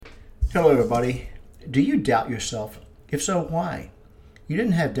Hello, everybody. Do you doubt yourself? If so, why? You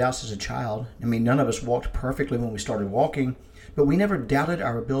didn't have doubts as a child. None of us walked perfectly when we started walking, but we never doubted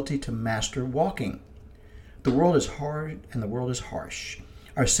our ability to master walking. The world is hard and the world is harsh.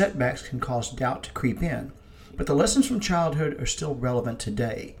 Our setbacks can cause doubt to creep in, but the lessons from childhood are still relevant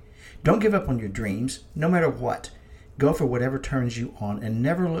today. Don't give up on your dreams, no matter what. Go for whatever turns you on and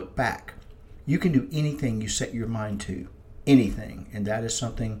never look back. You can do anything you set your mind to. Anything, and that is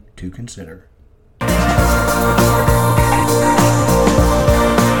something to consider.